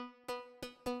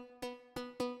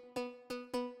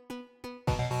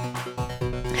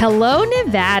Hello,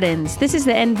 Nevadans. This is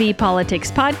the NV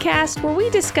Politics Podcast, where we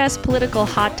discuss political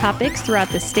hot topics throughout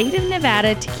the state of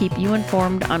Nevada to keep you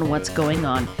informed on what's going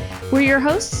on. We're your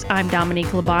hosts. I'm Dominique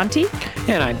Labonte.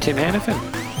 And I'm Tim Hannafin.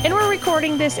 And we're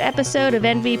recording this episode of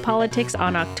NV Politics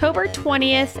on October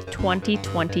 20th,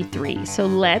 2023. So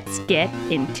let's get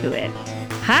into it.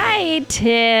 Hi,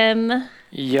 Tim.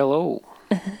 Yellow.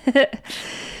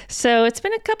 So it's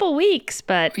been a couple weeks,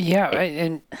 but... Yeah,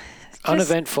 and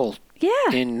uneventful.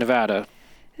 Yeah. In Nevada.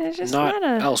 There's just not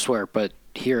elsewhere, but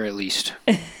here at least.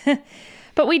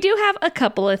 But we do have a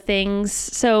couple of things.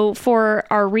 So for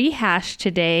our rehash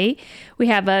today, we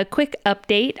have a quick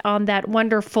update on that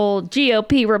wonderful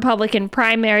GOP Republican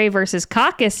primary versus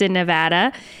caucus in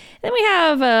Nevada. Then we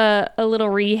have a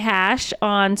little rehash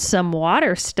on some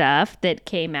water stuff that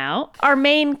came out. Our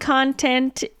main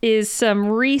content is some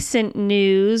recent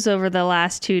news over the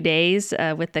last 2 days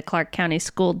with the Clark County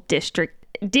School District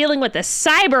dealing with a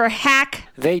cyber hack.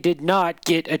 They did not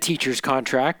get a teacher's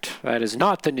contract. That is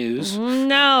not the news.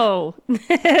 No.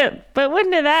 But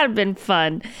wouldn't that have been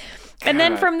fun? And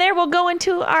then from there, we'll go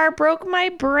into our Broke My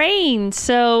Brain.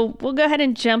 So we'll go ahead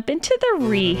and jump into the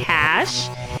rehash.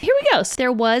 Here we go. So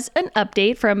there was an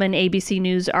update from an ABC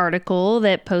News article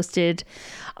that posted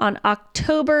on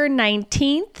October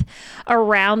 19th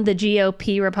around the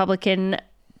GOP Republican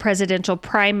presidential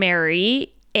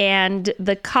primary and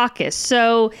the caucus.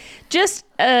 So just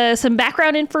some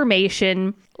background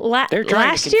information. They're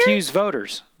trying to confuse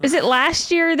voters. Is it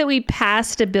last year that we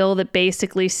passed a bill that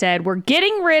basically said we're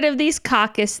getting rid of these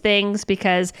caucus things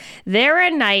because they're a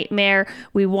nightmare.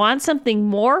 We want something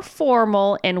more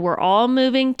formal and we're all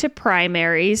moving to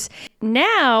primaries.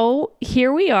 Now,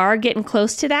 here we are getting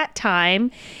close to that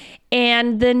time.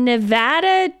 And the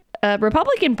Nevada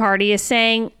Republican Party is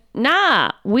saying,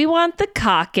 nah, we want the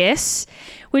caucus,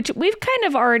 which we've kind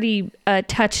of already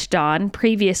touched on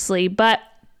previously, but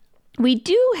we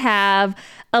do have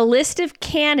a list of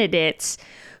candidates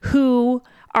who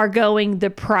are going the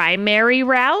primary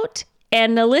route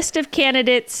and a list of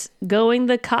candidates going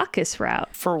the caucus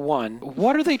route. For one,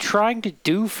 what are they trying to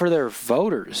do for their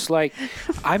voters? Like,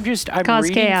 I'm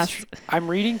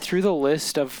reading through the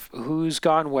list of who's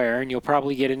gone where, and you'll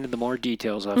probably get into the more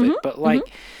details of it, but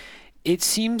it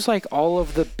seems like all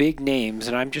of the big names,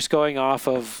 and I'm just going off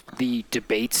of the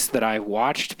debates that I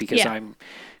watched because I'm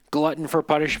glutton for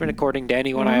punishment according to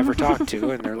anyone I ever talked to.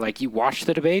 And they're like, you watched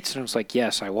the debates? And I was like,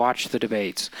 yes, I watched the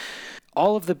debates.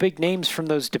 All of the big names from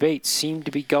those debates seem to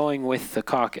be going with the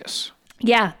caucus.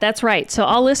 Yeah, that's right. So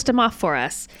I'll list them off for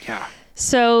us. Yeah.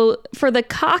 So for the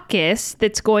caucus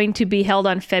that's going to be held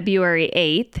on February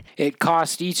 8th. It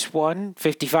cost each one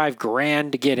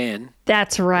 $55,000 to get in.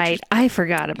 That's right. I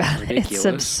forgot about it. It's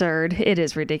absurd. It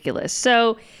is ridiculous.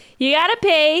 So you got to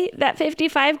pay that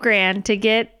 $55,000 to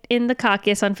get in the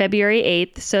caucus on February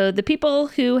 8th. So the people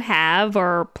who have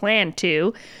or plan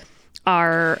to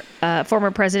are former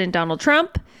President Donald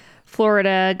Trump,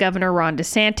 Florida Governor Ron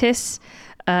DeSantis,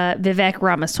 Vivek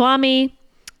Ramaswamy,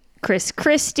 Chris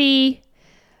Christie,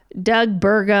 Doug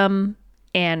Burgum,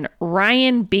 and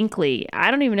Ryan Binkley.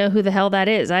 I don't even know who the hell that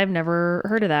is. I've never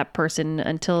heard of that person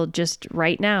until just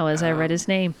right now as I read his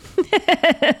name.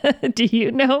 Do you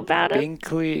know about him?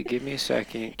 Binkley, give me a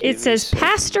second. It says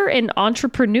pastor and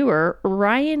entrepreneur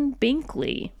Ryan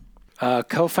Binkley.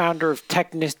 Co-founder of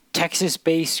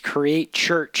Texas-based Create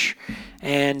Church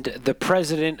and the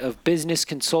president of business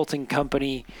consulting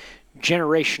company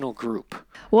Generational Group.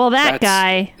 Well,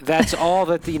 guy. That's all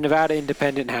that the Nevada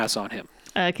Independent has on him.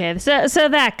 Okay, so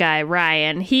that guy,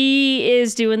 Ryan, he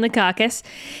is doing the caucus.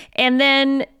 And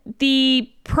then the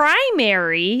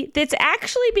primary that's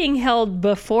actually being held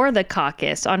before the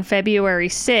caucus on February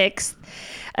 6th,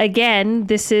 again,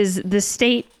 this is the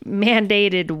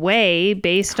state-mandated way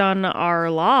based on our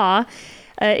law,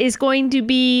 is going to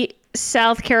be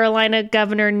South Carolina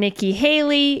Governor Nikki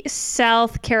Haley,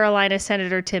 South Carolina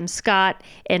Senator Tim Scott,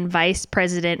 and Vice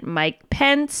President Mike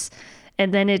Pence.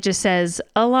 And then it just says,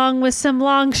 along with some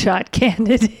long shot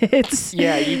candidates.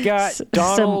 Yeah, you got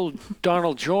Donald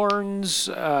Jorns,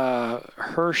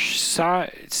 Hirsch,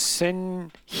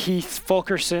 Heath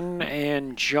Fulkerson,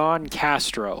 and John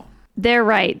Castro. They're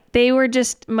right. They were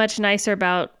just much nicer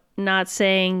about not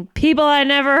saying people I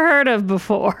never heard of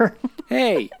before.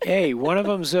 Hey, one of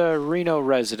them's a Reno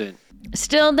resident.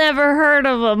 Still never heard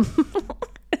of them.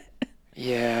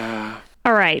 Yeah.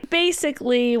 All right.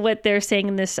 Basically, what they're saying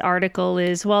in this article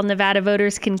is, while Nevada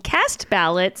voters can cast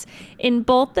ballots in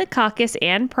both the caucus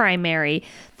and primary,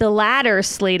 the latter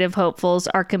slate of hopefuls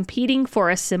are competing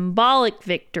for a symbolic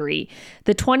victory.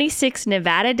 The 26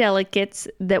 Nevada delegates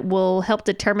that will help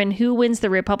determine who wins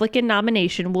the Republican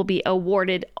nomination will be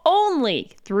awarded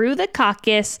only through the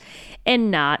caucus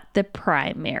and not the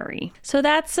primary. So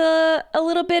that's a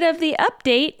little bit of the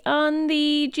update on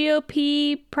the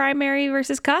GOP primary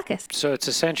versus caucus. So it's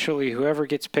essentially whoever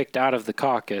gets picked out of the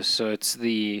caucus. So it's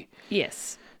the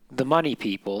money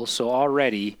people. So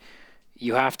already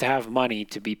you have to have money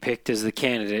to be picked as the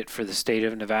candidate for the state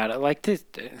of Nevada. Like this,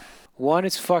 one,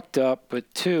 it's fucked up,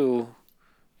 but two,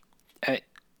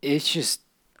 it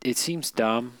seems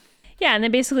dumb. Yeah, and they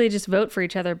basically just vote for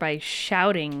each other by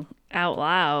shouting out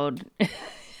loud.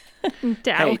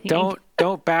 Hey,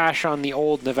 don't bash on the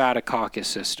old Nevada caucus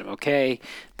system, okay?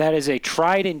 That is a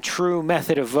tried and true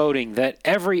method of voting that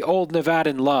every old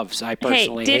Nevadan loves. I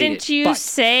personally hate it. Hey, didn't you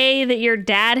say that your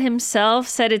dad himself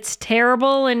said it's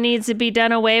terrible and needs to be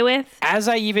done away with? As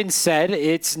I even said,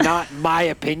 it's not my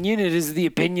opinion. It is the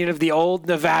opinion of the old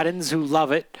Nevadans who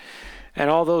love it. And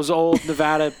all those old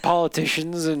Nevada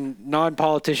politicians and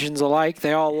non-politicians alike,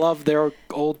 they all love their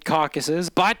old caucuses.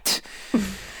 But,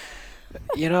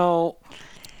 you know,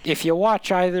 if you watch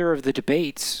either of the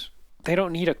debates, they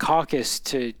don't need a caucus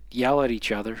to yell at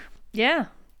each other. Yeah,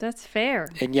 that's fair.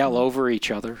 And yell over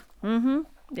each other. Mm-hmm.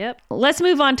 Yep. Let's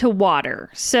move on to water.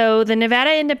 So the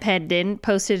Nevada Independent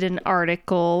posted an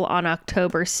article on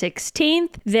October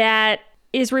 16th that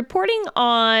is reporting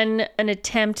on an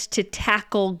attempt to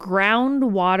tackle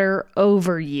groundwater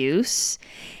overuse.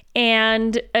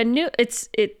 And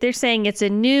they're saying it's a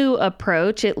new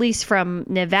approach, at least from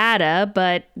Nevada,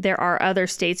 but there are other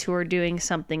states who are doing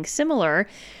something similar.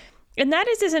 And that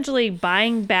is essentially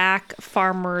buying back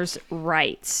farmers'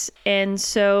 rights. And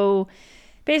so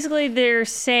basically they're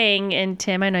saying, and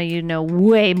Tim, I know you know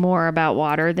way more about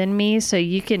water than me, so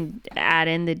you can add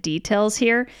in the details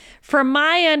here. From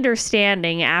my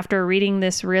understanding, after reading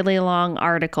this really long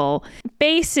article,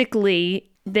 basically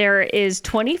there is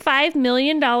 $25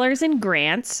 million in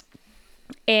grants,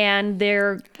 and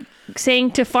they're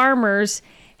saying to farmers,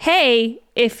 hey,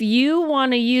 if you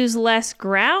want to use less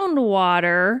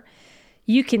groundwater,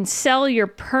 you can sell your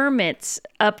permits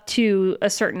up to a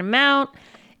certain amount,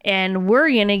 and we're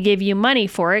going to give you money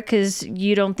for it because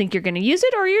you don't think you're going to use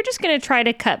it, or you're just going to try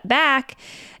to cut back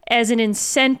as an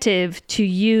incentive to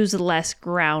use less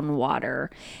groundwater.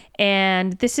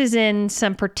 And this is in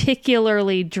some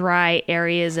particularly dry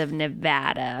areas of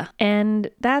Nevada.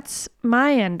 And that's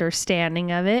my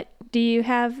understanding of it. Do you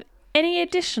have any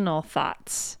additional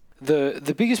thoughts?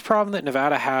 The biggest problem that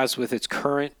Nevada has with its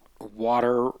current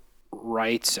water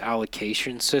rights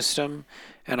allocation system,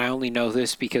 and I only know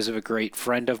this because of a great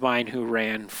friend of mine who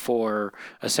ran for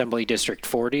Assembly District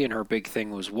 40, and her big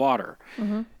thing was water.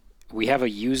 Mm-hmm. We have a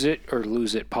use it or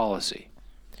lose it policy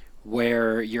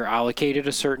where you're allocated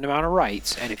a certain amount of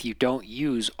rights, and if you don't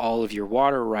use all of your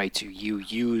water rights,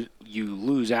 you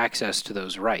lose access to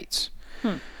those rights.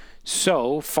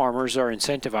 So farmers are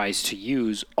incentivized to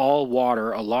use all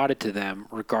water allotted to them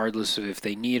regardless of if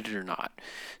they need it or not.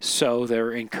 So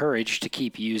they're encouraged to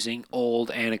keep using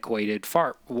old, antiquated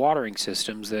watering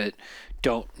systems that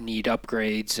don't need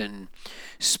upgrades and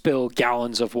spill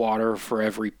gallons of water for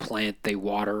every plant they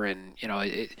water, and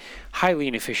highly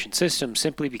inefficient system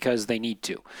simply because they need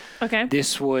to. Okay.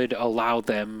 This would allow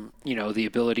them, the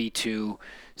ability to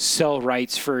sell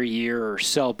rights for a year or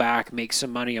sell back, make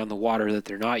some money on the water that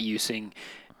they're not using,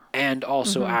 and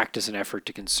also act as an effort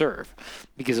to conserve.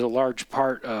 Because a large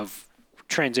part of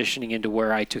transitioning into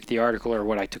where I took the article, or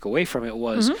what I took away from it,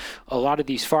 was a lot of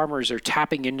these farmers are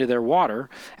tapping into their water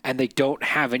and they don't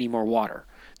have any more water.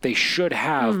 They should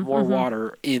have more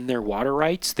water in their water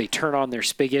rights. They turn on their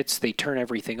spigots, they turn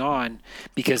everything on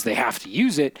because they have to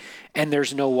use it, and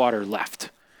there's no water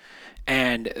left.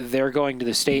 And they're going to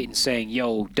the state and saying,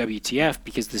 yo, WTF,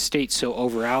 because the state's so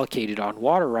over-allocated on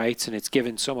water rights, and it's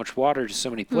given so much water to so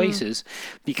many places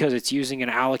because it's using an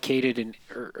allocated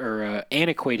or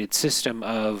antiquated system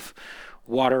of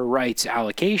water rights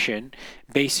allocation,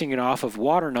 basing it off of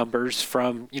water numbers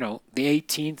from, the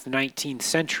 18th, 19th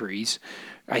centuries,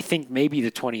 I think maybe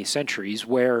the 20th centuries,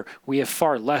 where we have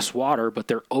far less water, but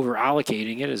they're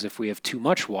over-allocating it as if we have too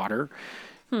much water.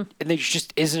 And there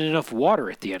just isn't enough water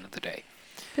at the end of the day.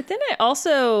 But then I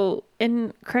also,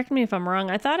 and correct me if I'm wrong,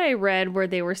 I thought I read where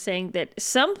they were saying that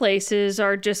some places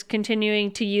are just continuing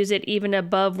to use it even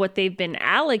above what they've been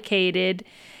allocated,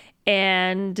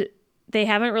 and they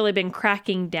haven't really been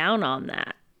cracking down on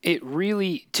that. It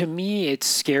really, to me, it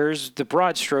scares, the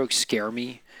broad strokes scare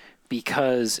me,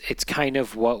 because it's kind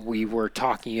of what we were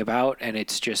talking about, and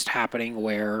it's just happening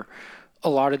where a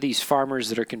lot of these farmers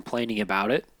that are complaining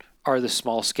about it are the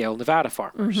small-scale Nevada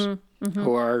farmers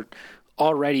who are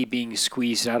already being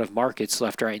squeezed out of markets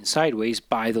left, right, and sideways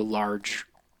by the large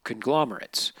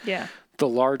conglomerates. Yeah. the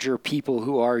larger people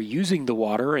who are using the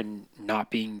water and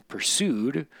not being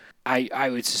pursued, I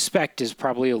would suspect is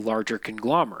probably a larger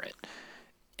conglomerate.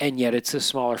 And yet it's the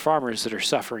smaller farmers that are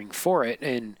suffering for it.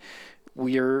 And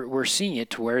we're seeing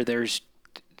it to where there's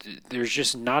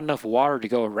just not enough water to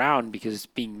go around because it's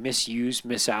being misused,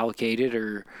 misallocated,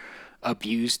 or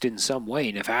abused in some way.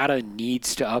 And if ADA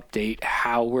needs to update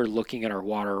how we're looking at our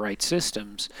water rights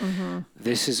systems,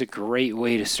 this is a great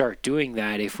way to start doing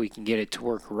that if we can get it to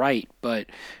work right. But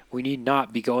we need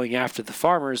not be going after the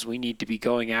farmers. We need to be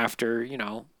going after,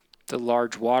 the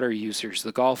large water users,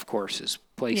 the golf courses,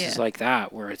 places like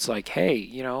that, where it's like, hey,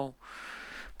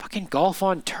 fucking golf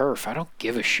on turf. I don't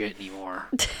give a shit anymore.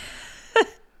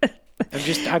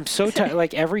 I'm so tired.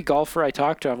 Like every golfer I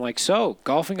talk to, I'm like, so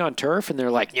golfing on turf? And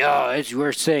they're like, no, it's the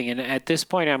worst thing. And at this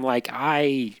point, I'm like,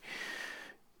 I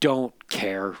don't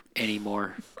care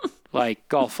anymore. Like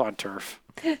golf on turf.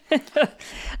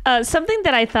 Something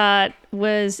that I thought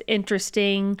was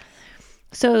interesting.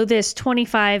 So this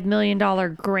 $25 million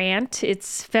grant,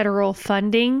 it's federal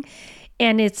funding,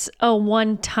 and it's a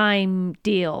one-time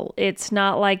deal. It's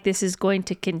not like this is going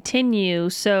to continue.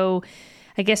 So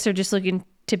I guess they're just looking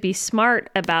to be smart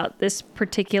about this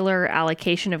particular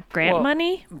allocation of grant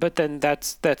money. But then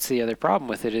that's the other problem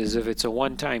with it is if it's a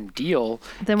one-time deal,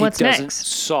 then what's it doesn't next?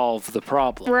 solve the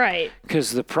problem. Right.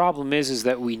 Because the problem is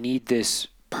that we need this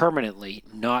permanently,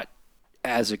 not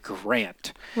as a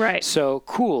grant. Right. So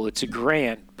cool, it's a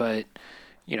grant, but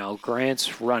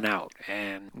grants run out,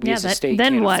 and we as a state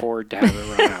can't afford to have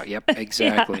it run out. Yep,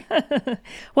 exactly.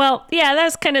 Well,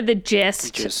 that's kind of the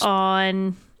gist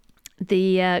on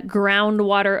the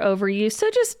groundwater overuse. So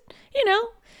just,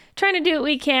 trying to do what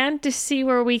we can to see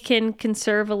where we can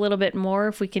conserve a little bit more,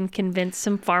 if we can convince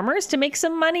some farmers to make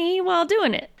some money while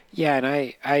doing it. Yeah,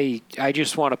 and I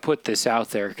just want to put this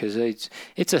out there because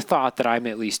it's a thought that I'm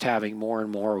at least having more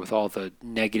and more with all the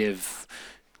negative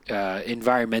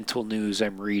environmental news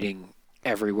I'm reading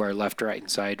everywhere, left, right,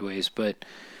 and sideways. But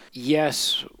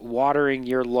yes, watering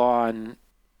your lawn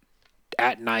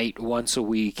at night once a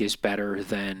week is better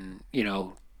than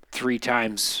 3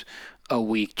 times a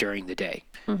week during the day,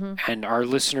 and our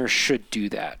listeners should do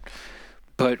that.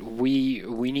 But we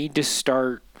need to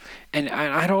start. And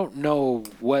I don't know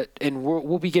what, and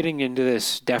we'll be getting into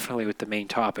this definitely with the main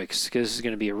topics because this is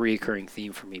going to be a reoccurring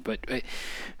theme for me. But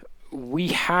we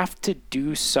have to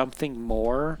do something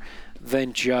more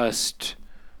than just,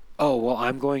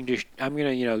 I'm going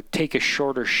to take a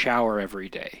shorter shower every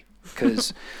day,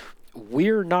 because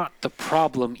we're not the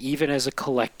problem even as a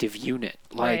collective unit.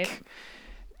 Like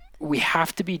we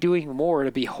have to be doing more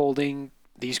to be holding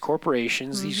these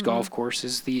corporations, these golf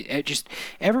courses,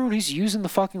 everyone who's using the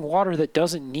fucking water that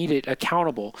doesn't need it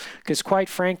accountable. Because quite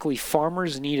frankly,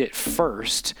 farmers need it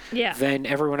first than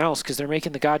everyone else because they're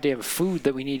making the goddamn food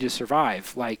that we need to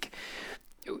survive. Like,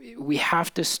 we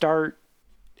have to start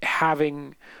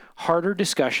having harder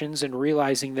discussions and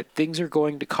realizing that things are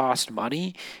going to cost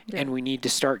money and we need to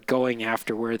start going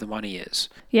after where the money is.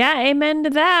 Yeah, amen to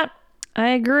that. I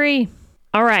agree.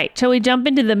 All right, shall we jump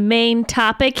into the main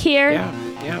topic here?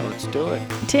 Yeah, let's do it.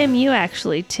 Tim, you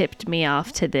actually tipped me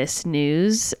off to this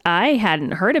news. I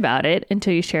hadn't heard about it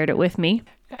until you shared it with me.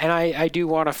 And I do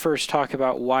want to first talk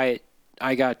about why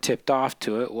I got tipped off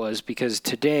to it was because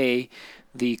today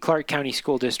the Clark County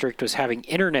School District was having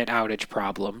internet outage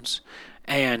problems,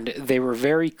 and they were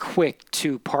very quick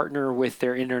to partner with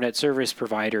their internet service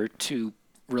provider to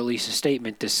release a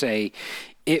statement to say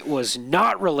it was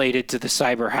not related to the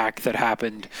cyber hack that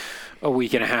happened a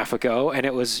week and a half ago, and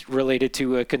it was related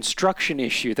to a construction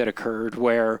issue that occurred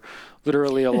where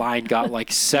literally a line got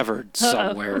severed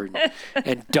somewhere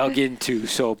and dug into,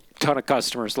 so a ton of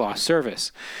customers lost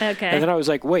service. Okay. And then I was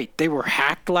like, wait, they were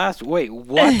hacked wait,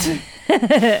 what?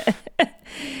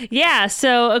 Yeah,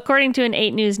 so according to an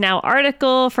 8 News Now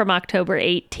article from October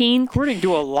 18th. According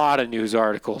to a lot of news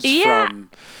articles from...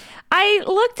 I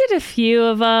looked at a few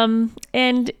of them,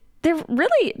 and there's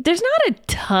not a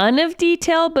ton of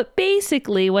detail, but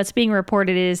basically what's being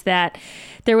reported is that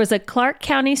there was a Clark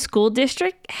County School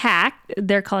District hack.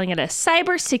 They're calling it a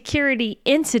cybersecurity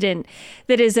incident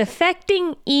that is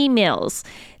affecting emails.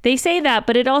 They say that,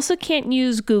 but it also can't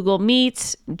use Google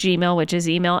Meets, Gmail, which is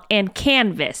email, and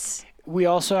Canvas. We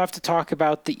also have to talk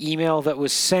about the email that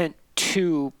was sent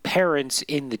to parents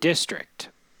in the district.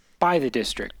 By the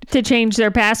district. To change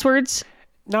their passwords?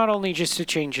 Not only just to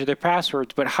change their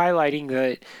passwords, but highlighting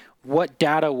that what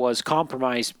data was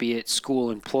compromised, be it school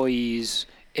employees,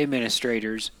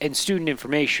 administrators, and student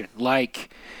information.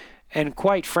 And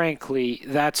quite frankly,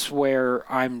 that's where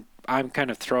I'm kind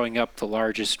of throwing up the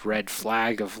largest red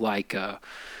flag of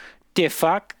the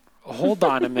fuck? hold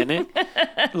on a minute.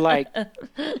 Like,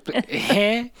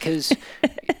 because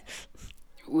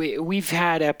we've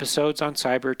had episodes on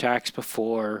cyber attacks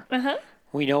before. Uh-huh.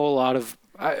 We know a lot of,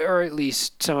 or at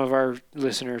least some of our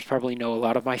listeners probably know a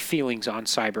lot of my feelings on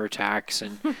cyber attacks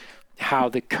and how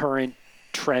the current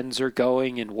trends are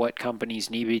going and what companies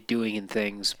need to be doing and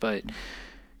things. But,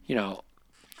 you know,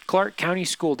 Clark County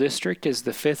School District is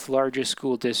the 5th largest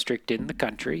school district in the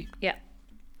country. Yeah.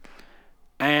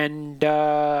 And,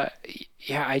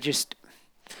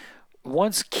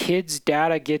 once kids'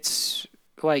 data gets,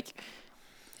 like,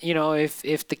 you know,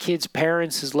 if the kid's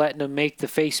parents is letting them make the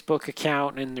Facebook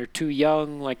account and they're too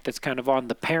young, like, that's kind of on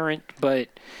the parent. But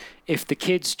if the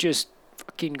kid's just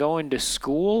fucking going to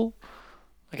school,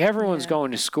 like, everyone's going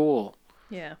to school.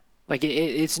 Yeah. Like,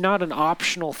 it's not an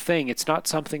optional thing. It's not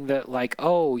something that, like,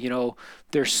 oh, you know,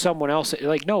 there's someone else.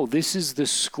 Like, no, this is the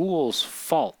school's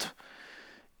fault.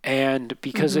 And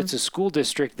because it's a school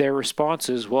district, their response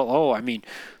is, well, oh, I mean,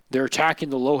 they're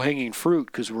attacking the low-hanging fruit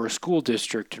because we're a school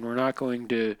district and we're not going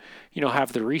to, you know,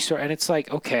 have the resource. And it's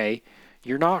like, okay,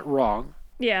 you're not wrong.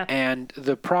 Yeah. And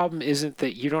the problem isn't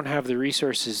that you don't have the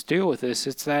resources to deal with this.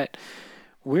 It's that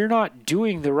we're not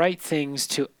doing the right things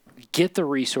to get the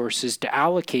resources to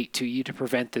allocate to you to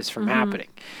prevent this from happening.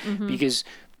 Because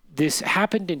this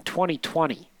happened in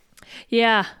 2020.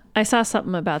 Yeah, I saw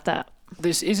something about that.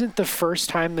 This isn't the first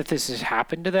time that this has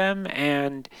happened to them,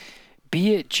 and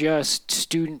be it just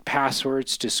student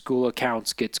passwords to school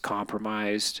accounts gets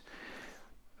compromised.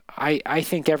 I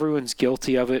think everyone's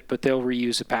guilty of it, but they'll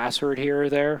reuse a password here or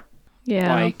there.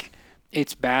 Yeah. Like,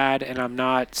 it's bad, and I'm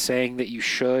not saying that you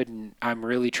should, and I'm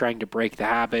really trying to break the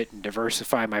habit and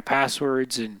diversify my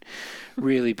passwords and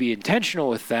really be intentional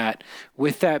with that.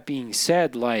 With that being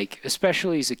said, like,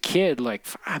 especially as a kid, like,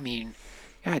 I mean,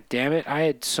 God damn it, I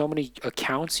had so many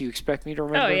accounts. You expect me to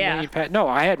remember a million No,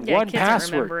 I had one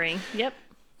password. Yep.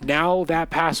 Now that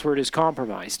password is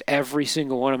compromised. Every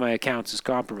single one of my accounts is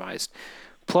compromised.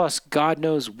 Plus, God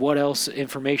knows what else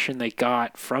information they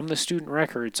got from the student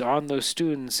records on those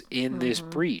students in this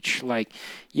breach. Like,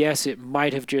 yes, it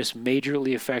might have just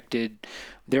majorly affected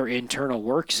their internal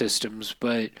work systems,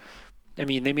 but I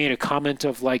mean, they made a comment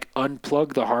of, like,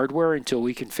 unplug the hardware until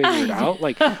we can figure it out.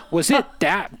 Like, was it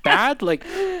that bad? Like,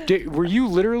 were you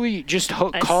literally just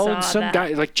calling some guy,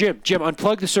 like, Jim,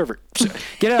 unplug the server.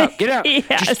 Get out.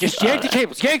 Just yank the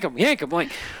cables. Yank them.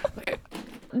 Like,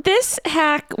 this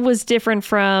hack was different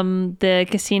from the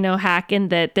casino hack in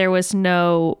that there was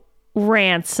no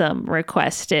ransom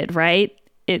requested, right?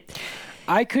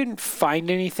 I couldn't find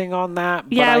anything on that,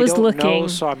 but I was don't looking. know,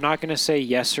 so I'm not going to say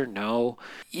yes or no.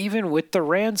 Even with the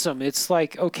ransom, it's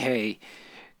like, okay,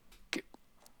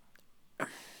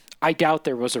 I doubt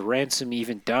there was a ransom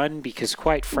even done because,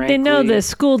 quite frankly, they know the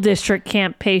school district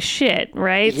can't pay shit,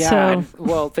 right? Yeah,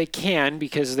 well, they can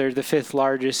because they're the 5th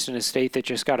largest in a state that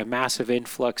just got a massive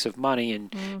influx of money.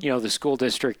 And, you know, the school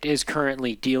district is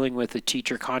currently dealing with a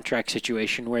teacher contract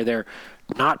situation where they're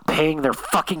not paying their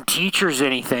fucking teachers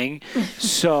anything.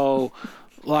 So,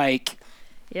 like,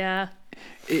 yeah,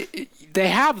 they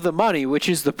have the money, which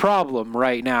is the problem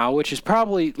right now, which is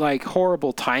probably, like,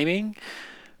 horrible timing.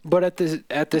 But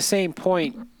at the same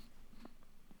point,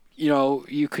 you know,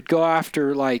 you could go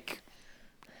after, like,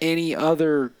 any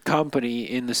other company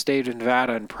in the state of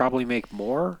Nevada and probably make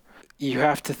more. You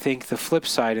have to think the flip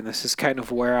side, and this is kind of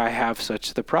where I have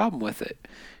such the problem with it.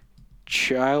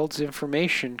 Child's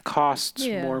information costs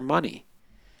more money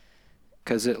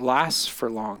because it lasts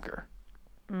for longer.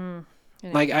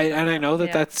 Like, I know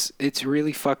that it's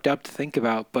really fucked up to think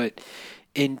about, but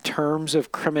in terms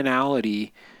of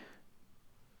criminality,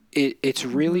 it's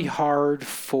really hard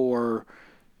for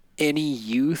any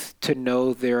youth to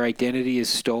know their identity is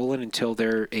stolen until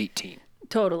they're 18.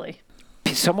 Totally.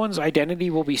 Someone's identity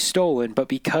will be stolen, but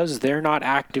because they're not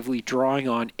actively drawing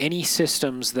on any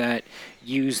systems that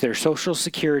use their social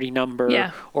security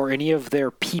number or any of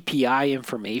their PPI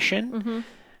information,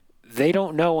 they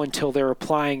don't know until they're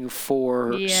applying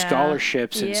for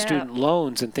scholarships and student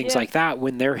loans and things like that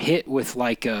when they're hit with,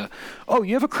 like, oh,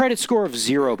 you have a credit score of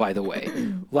 0, by the way.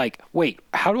 Like, wait,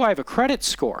 how do I have a credit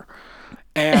score?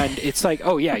 And it's like,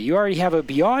 oh, yeah, you already have a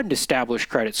beyond established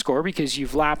credit score because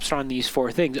you've lapsed on these 4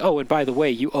 things. Oh, and by the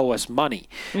way, you owe us money.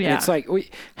 And it's like,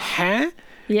 wait, huh?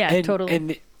 Yeah, totally.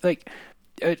 And, like,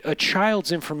 a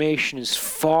child's information is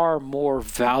far more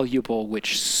valuable,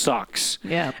 which sucks.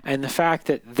 Yeah. And the fact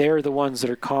that they're the ones that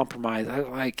are compromised,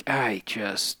 I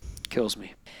just kills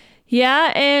me.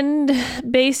 Yeah, and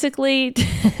basically,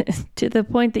 to the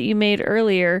point that you made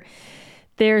earlier,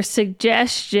 their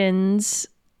suggestions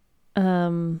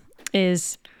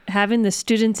is having the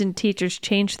students and teachers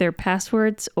change their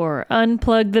passwords or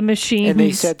unplug the machines. And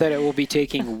they said that it will be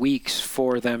taking weeks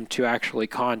for them to actually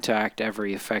contact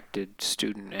every affected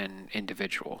student and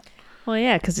individual. Well,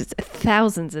 yeah, because it's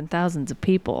thousands and thousands of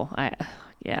people.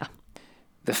 Yeah.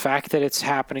 The fact that it's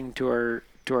happening to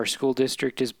our school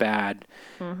district is bad.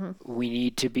 Mm-hmm. We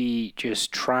need to be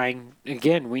just trying,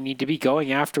 again, we need to be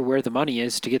going after where the money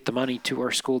is to get the money to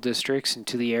our school districts and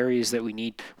to the areas that we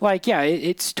need. Like, yeah,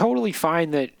 it's totally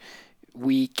fine that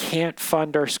we can't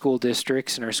fund our school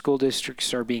districts and our school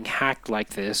districts are being hacked like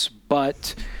this,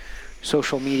 but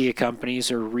social media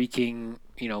companies are wreaking,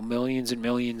 millions and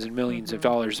millions and millions of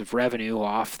dollars of revenue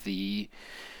off the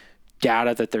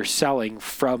data that they're selling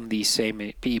from these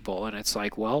same people. And it's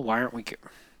like, well, why aren't we...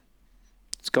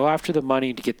 Let's go after the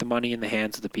money to get the money in the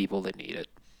hands of the people that need it.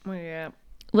 Yeah.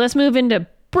 Let's move into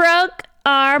Broke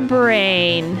Our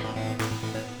Brain.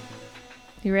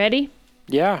 You ready?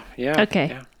 Yeah. Okay.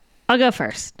 Yeah. I'll go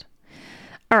first.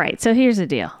 All right. So here's the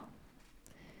deal.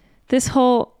 This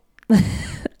whole...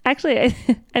 Actually,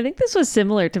 I think this was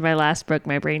similar to my last Broke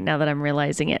My Brain now that I'm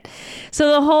realizing it.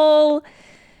 So the whole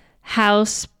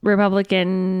House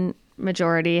Republican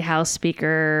majority, House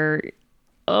Speaker...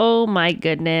 Oh my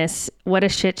goodness. What a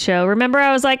shit show. Remember,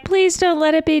 I was like, please don't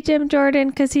let it be Jim Jordan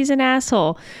because he's an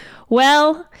asshole.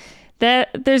 Well,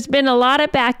 there's been a lot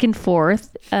of back and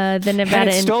forth. The Nevada... And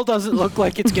it still doesn't look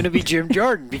like it's going to be Jim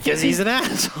Jordan because he's an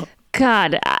asshole.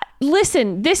 God,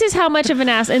 listen, this is how much of an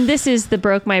ass... And this is the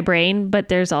Broke My Brain, but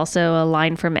there's also a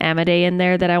line from Amadei in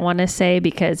there that I want to say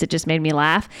because it just made me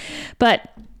laugh.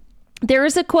 But there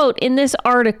is a quote in this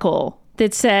article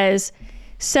that says...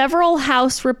 Several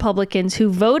House Republicans who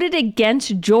voted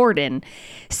against Jordan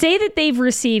say that they've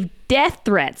received death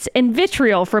threats and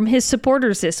vitriol from his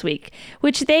supporters this week,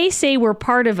 which they say were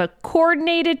part of a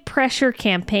coordinated pressure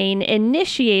campaign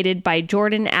initiated by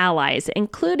Jordan allies,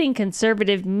 including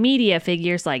conservative media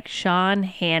figures like Sean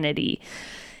Hannity.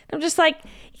 I'm just like,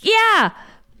 yeah,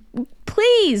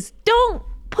 please don't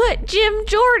put Jim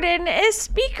Jordan as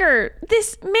speaker.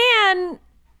 This man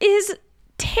is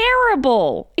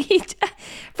terrible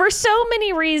for so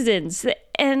many reasons,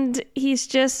 and he's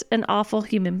just an awful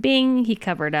human being. He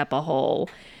covered up a whole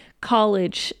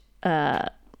college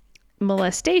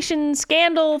molestation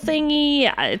scandal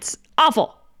thingy. It's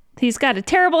awful. He's got a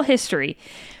terrible history,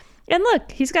 and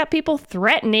look, he's got people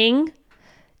threatening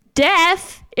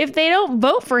death if they don't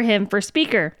vote for him for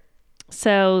speaker.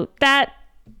 So that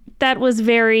was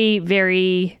very,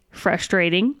 very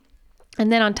frustrating.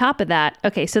 And then on top of that,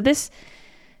 okay, so this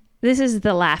is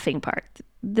the laughing part.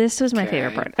 This was my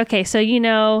favorite part. Okay, so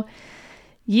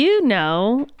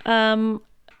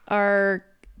our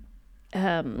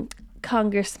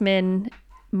Congressman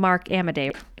Mark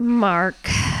Amadei.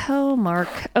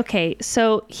 Mark. Okay,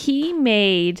 so he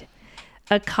made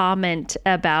a comment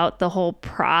about the whole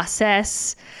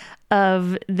process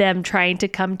of them trying to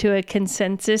come to a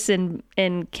consensus and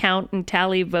count and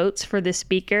tally votes for the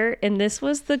speaker. And this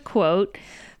was the quote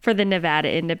for the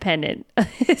Nevada Independent.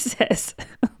 It says,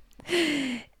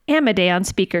 Amadei on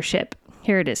speakership.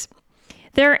 Here it is.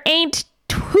 There ain't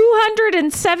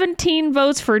 217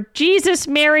 votes for Jesus,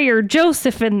 Mary, or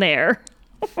Joseph in there.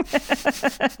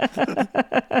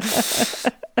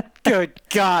 Good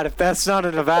God, if that's not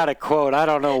a Nevada quote, I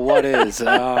don't know what is.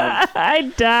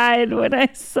 I died when I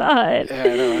saw it.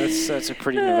 Yeah, no, that's a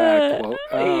pretty Nevada quote.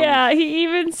 Yeah, he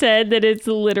even said that it's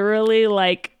literally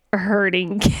like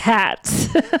herding cats.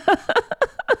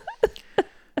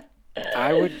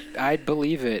 I'd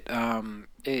believe it.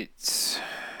 It's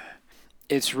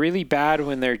really bad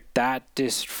when they're that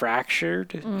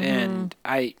disfractured, and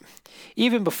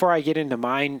even before I get into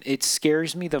mine, it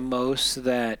scares me the most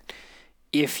that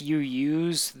if you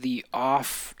use the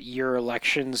off-year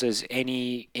elections as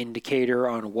any indicator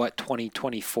on what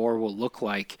 2024 will look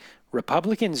like,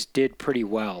 Republicans did pretty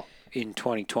well in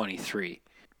 2023.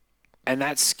 And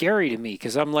that's scary to me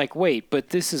because I'm like, wait, but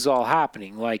this is all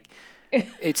happening. Like,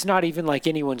 it's not even like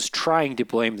anyone's trying to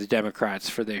blame the Democrats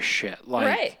for this shit. Like,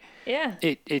 right. Yeah.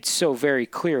 It's so very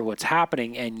clear what's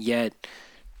happening, and yet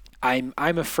I'm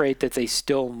afraid that they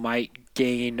still might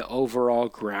gain overall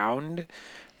ground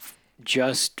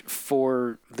just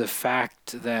for the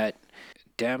fact that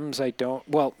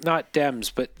not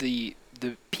Dems, but the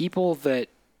people that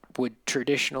would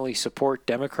traditionally support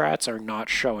Democrats are not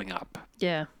showing up.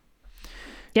 Yeah.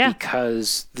 Yeah.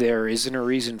 Because there isn't a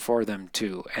reason for them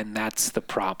to, and that's the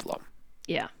problem.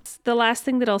 Yeah. The last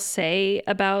thing that I'll say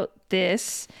about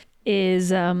this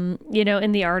is, in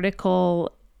the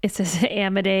article, it says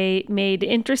Amadei made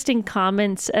interesting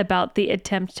comments about the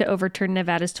attempt to overturn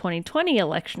Nevada's 2020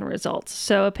 election results.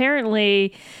 So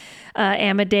apparently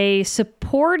Amadei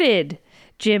supported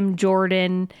Jim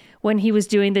Jordan when he was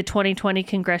doing the 2020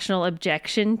 congressional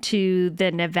objection to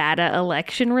the Nevada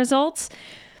election results,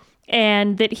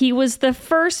 and that he was the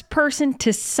first person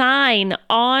to sign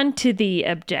on to the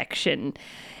objection.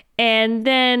 And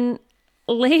then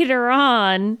later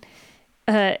on,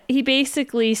 he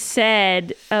basically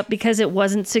said, because it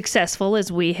wasn't successful,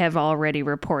 as we have already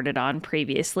reported on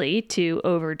previously, to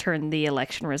overturn the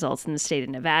election results in the state of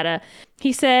Nevada,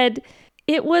 he said,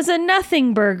 it was a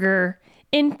nothing burger.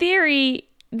 In theory,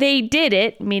 they did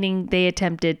it, meaning they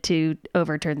attempted to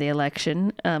overturn the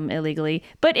election illegally.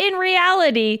 But in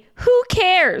reality, who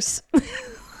cares?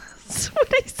 That's what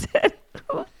I said.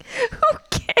 Who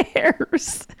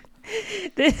cares?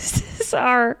 This is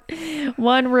our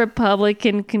one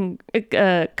Republican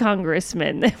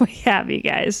congressman that we have, you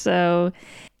guys. So,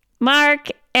 Mark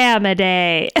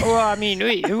Amadei. Well, I mean,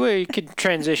 we could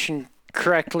transition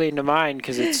correctly into mine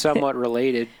because it's somewhat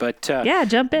related. But yeah,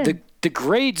 jump in. The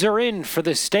grades are in for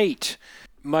the state,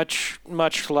 much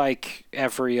like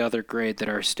every other grade that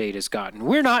our state has gotten.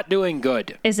 We're not doing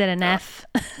good. Is it an F?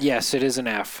 Yes, it is an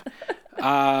F.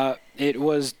 It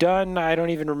was done, I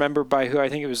don't even remember by who. I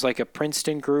think it was like a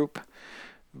Princeton group,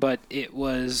 but it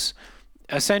was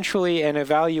essentially an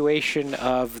evaluation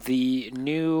of the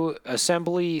new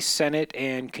Assembly, Senate,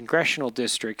 and congressional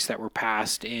districts that were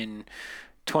passed in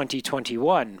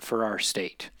 2021 for our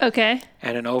state. Okay.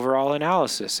 And an overall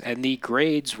analysis. And the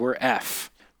grades were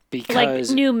F. Because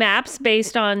like new maps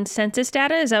based on census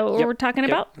data? Is that what we're talking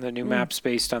about? The new maps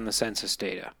based on the census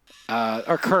data.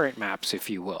 Or current maps,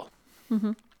 if you will.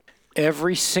 Mm-hmm.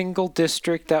 Every single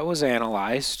district that was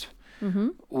analyzed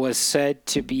was said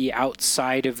to be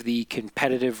outside of the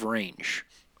competitive range.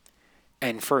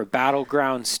 And for a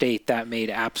battleground state, that made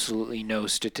absolutely no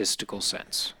statistical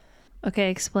sense.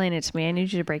 Okay, explain it to me. I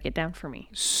need you to break it down for me.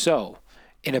 So,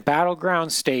 in a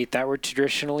battleground state, that would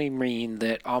traditionally mean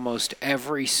that almost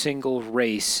every single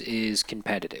race is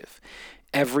competitive.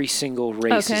 Every single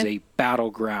race is a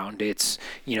battleground. It's,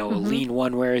 a lean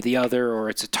one way or the other, or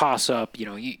it's a toss-up. You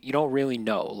don't really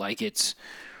know. Like, it's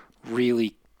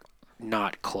really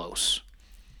not close.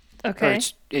 Okay. Or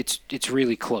it's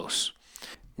really close.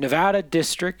 Nevada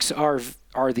districts are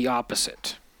the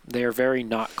opposite. They are very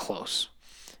not close.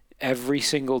 Every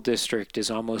single district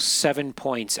is almost 7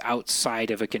 points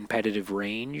outside of a competitive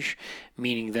range,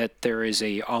 meaning that there is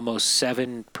a almost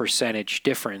 7%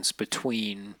 difference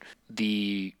between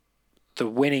the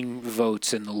winning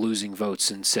votes and the losing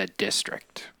votes in said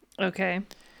district. Okay.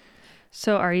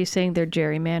 So are you saying they're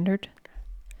gerrymandered?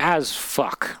 As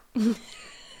fuck.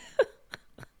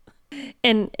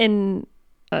 And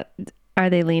are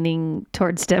they leaning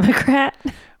towards Democrat?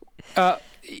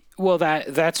 Well,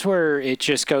 that's where it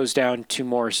just goes down to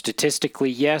more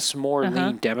statistically, yes, more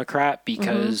lean Democrat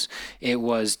because it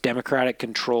was Democratic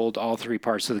controlled all three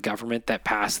parts of the government that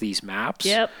passed these maps.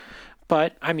 Yep.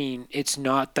 But, I mean, it's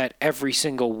not that every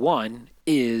single one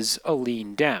is a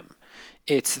lean Dem.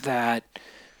 It's that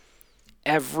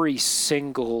every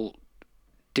single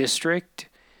district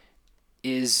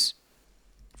is,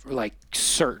 like,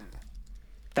 certain.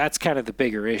 That's kind of the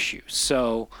bigger issue.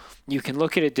 So you can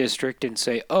look at a district and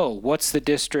say, oh, what's the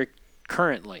district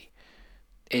currently?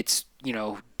 It's,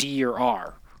 D or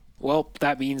R. Well,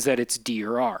 that means that it's D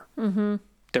or R. Mm-hmm.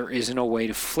 There isn't a way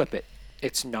to flip it.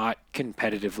 It's not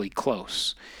competitively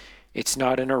close. It's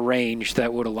not in a range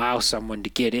that would allow someone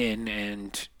to get in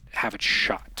and have it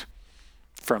shot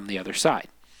from the other side.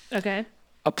 Okay.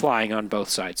 Applying on both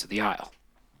sides of the aisle.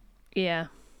 Yeah.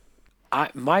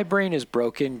 My brain is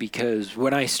broken because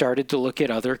when I started to look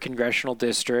at other congressional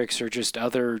districts or just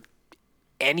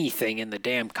anything in the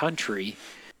damn country,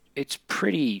 it's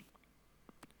pretty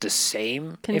the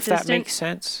same, consistent. If that makes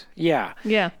sense. Yeah.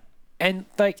 Yeah. And,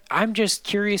 I'm just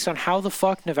curious on how the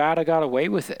fuck Nevada got away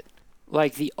with it.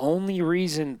 The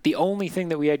only thing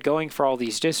that we had going for all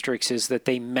these districts is that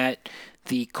they met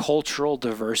the cultural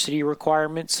diversity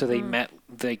requirements. So they met,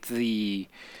 they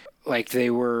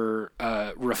were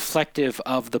reflective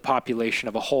of the population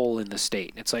of a whole in the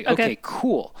state. It's okay,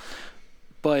 cool.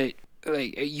 But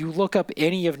you look up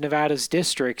any of Nevada's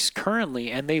districts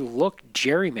currently, and they look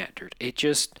gerrymandered. It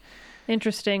just...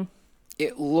 Interesting.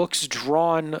 It looks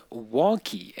drawn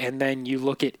wonky. And then you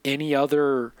look at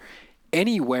anywhere,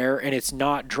 and it's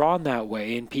not drawn that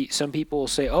way. And some people will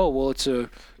say, oh, well, it's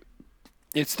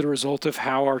the result of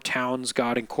how our towns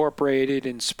got incorporated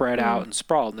and spread out and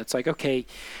sprawled. And it's okay,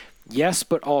 yes,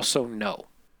 but also no.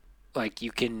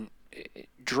 You can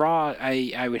draw,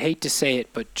 I would hate to say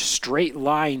it, but straight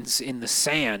lines in the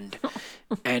sand,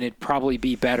 and it'd probably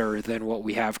be better than what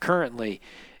we have currently.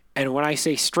 And when I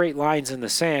say straight lines in the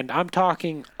sand, I'm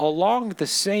talking along the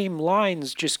same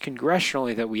lines just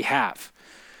congressionally that we have.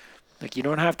 Like, you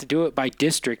don't have to do it by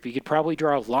district. You could probably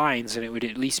draw lines, and it would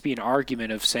at least be an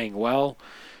argument of saying, well,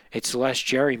 it's less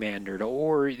gerrymandered,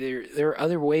 or there are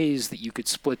other ways that you could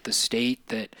split the state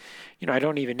that, I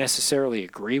don't even necessarily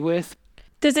agree with.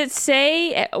 Does it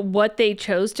say what they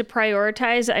chose to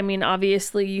prioritize? I mean,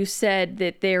 obviously, you said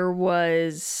that there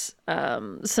was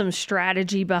some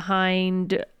strategy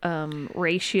behind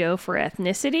ratio for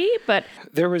ethnicity, but...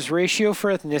 There was ratio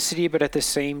for ethnicity, but at the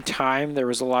same time, there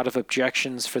was a lot of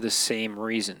objections for the same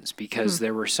reasons, because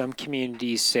there were some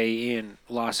communities, say in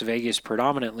Las Vegas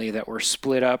predominantly, that were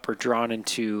split up or drawn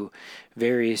into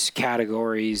various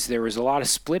categories. There was a lot of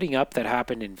splitting up that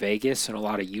happened in Vegas and a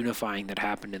lot of unifying that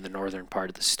happened in the northern part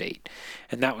of the state.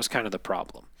 And that was kind of the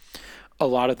problem. A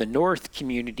lot of the north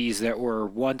communities that were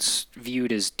once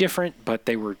viewed as different, but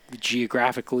they were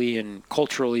geographically and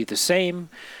culturally the same,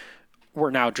 were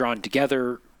now drawn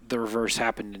together. The reverse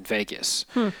happened in Vegas.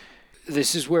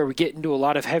 This is where we get into a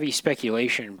lot of heavy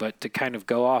speculation, but to kind of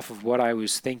go off of what I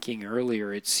was thinking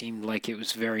earlier, it seemed like it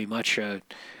was very much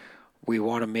we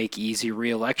want to make easy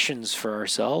re-elections for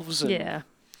ourselves. And yeah.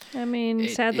 I mean,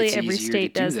 sadly, every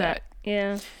state does that.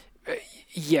 Yeah.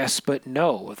 Yes, but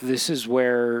no. This is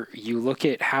where you look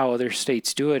at how other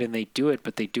states do it, and they do it,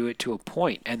 but they do it to a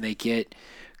point, and they get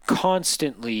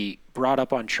constantly brought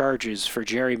up on charges for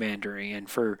gerrymandering and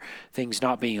for things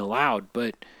not being allowed,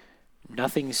 but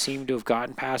nothing seemed to have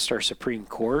gotten past our Supreme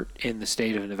Court in the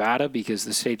state of Nevada, because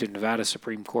the state of Nevada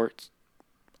Supreme Court,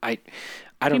 I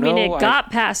don't know. You mean it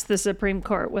got past the Supreme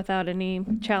Court without any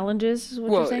challenges? Is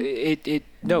what you're saying?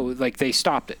 Like they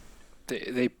stopped it.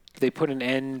 They put an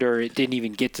end, or it didn't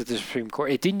even get to the Supreme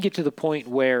Court. It didn't get to the point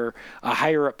where a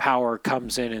higher up power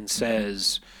comes in and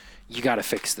says, you got to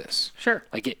fix this. Sure.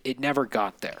 Like it never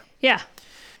got there. Yeah.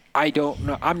 I don't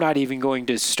know. I'm not even going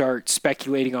to start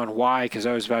speculating on why, because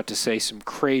I was about to say some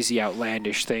crazy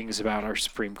outlandish things about our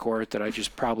Supreme Court that I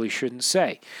just probably shouldn't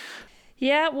say.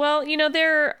 Yeah, well,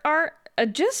 there are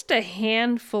just a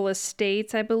handful of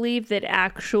states, I believe, that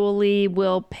actually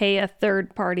will pay a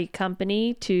third-party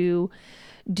company to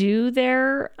do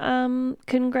their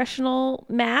congressional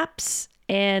maps,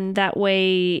 and that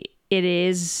way it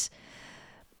is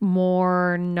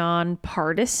more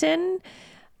nonpartisan.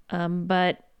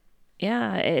 But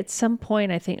yeah, at some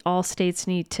point, I think all states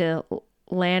need to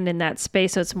land in that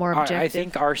space so it's more objective. I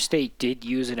think our state did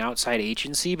use an outside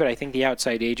agency, but I think the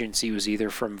outside agency was either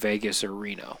from Vegas or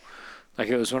Reno. Like,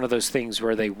 it was one of those things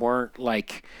where they weren't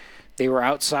they were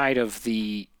outside of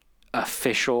the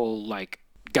official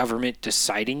government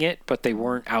deciding it, but they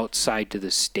weren't outside to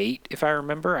the state, if I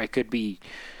remember. I could be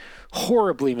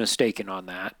horribly mistaken on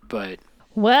that, but...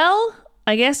 Well,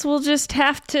 I guess we'll just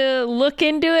have to look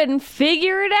into it and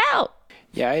figure it out.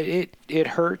 Yeah, it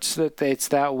hurts that it's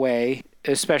that way,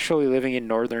 especially living in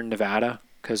northern Nevada,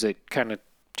 because it kind of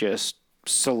just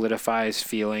solidifies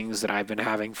feelings that I've been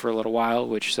having for a little while,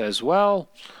 which says, well,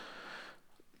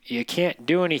 you can't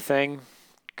do anything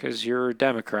because you're a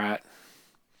Democrat.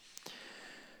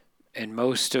 And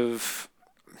most of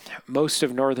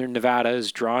northern Nevada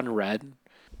is drawn red,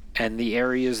 and the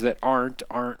areas that aren't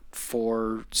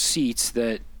for seats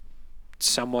that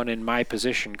someone in my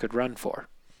position could run for.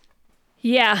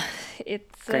 Yeah,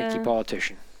 it's cranky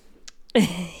politician.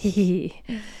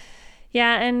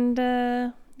 Yeah, and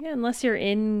unless you're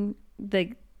in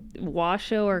the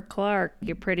Washoe or Clark,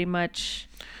 you're pretty much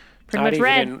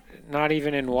red. Not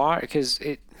even in water, because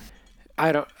it.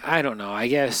 I don't know. I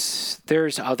guess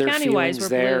there's other feelings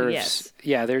there. Blue, yes.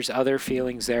 Yeah, there's other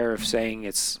feelings there of saying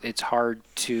it's hard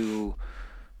to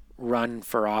run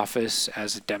for office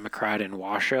as a Democrat in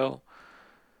Washoe.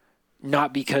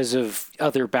 Not because of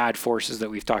other bad forces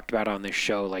that we've talked about on this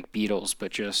show, like Beatles,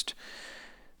 but just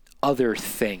other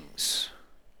things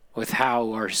with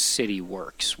how our city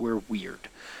works. We're weird.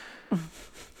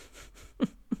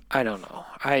 I don't know.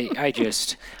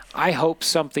 I hope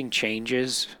something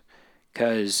changes,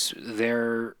 because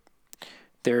there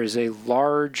is a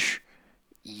large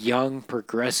young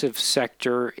progressive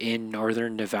sector in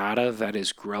northern Nevada that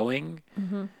is growing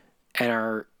and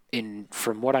are,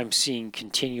 from what I'm seeing,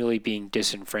 continually being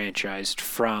disenfranchised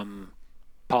from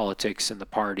politics and the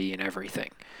party and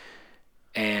everything.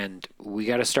 And we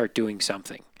got to start doing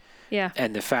something. Yeah.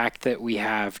 And the fact that we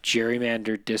have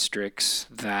gerrymandered districts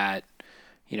that,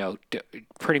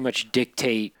 pretty much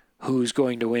dictate who's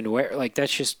going to win where,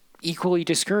 that's just equally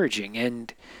discouraging.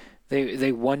 And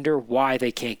they wonder why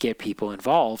they can't get people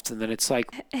involved. And then it's like,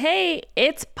 hey,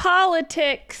 it's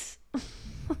politics.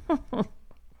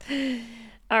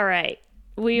 All right.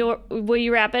 Will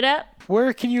you wrap it up?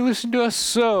 Where can you listen to us?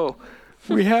 So,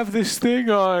 we have this thing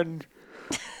on.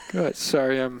 God,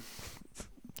 sorry, I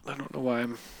don't know why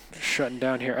I'm shutting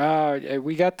down here.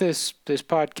 We got this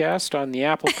podcast on the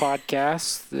Apple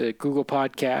Podcasts, the Google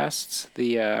Podcasts,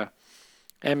 the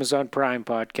Amazon Prime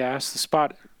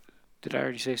Podcast, Did I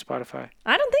already say Spotify?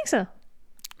 I don't think so.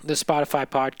 The Spotify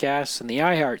Podcasts and the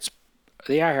iHeart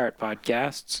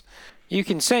Podcasts. You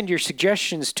can send your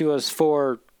suggestions to us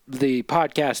for the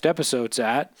podcast episodes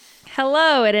at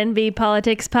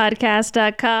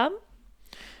hello@nvpoliticspodcast.com.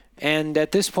 And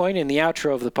at this point in the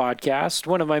outro of the podcast,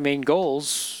 one of my main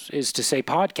goals is to say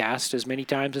podcast as many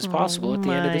times as possible at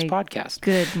the end of this podcast.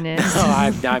 Goodness. No,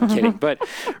 I'm kidding. But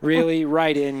really,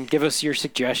 write in, give us your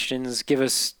suggestions, give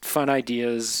us fun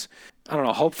ideas. I don't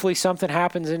know, hopefully something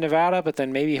happens in Nevada, but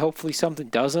then maybe hopefully something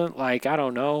doesn't. Like, I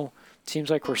don't know. It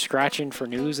seems like we're scratching for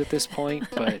news at this point,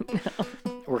 but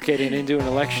we're getting into an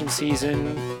election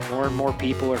season. More and more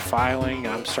people are filing.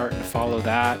 I'm starting to follow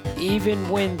that. Even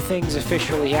when things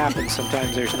officially happen,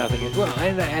 sometimes there's nothing. Well,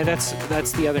 and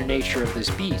that's the other nature of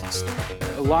this beast.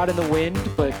 A lot in the wind,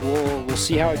 but we'll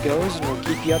see how it goes, and we'll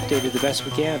keep you updated the best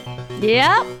we can.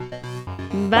 Yep.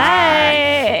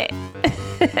 Bye.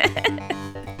 Bye.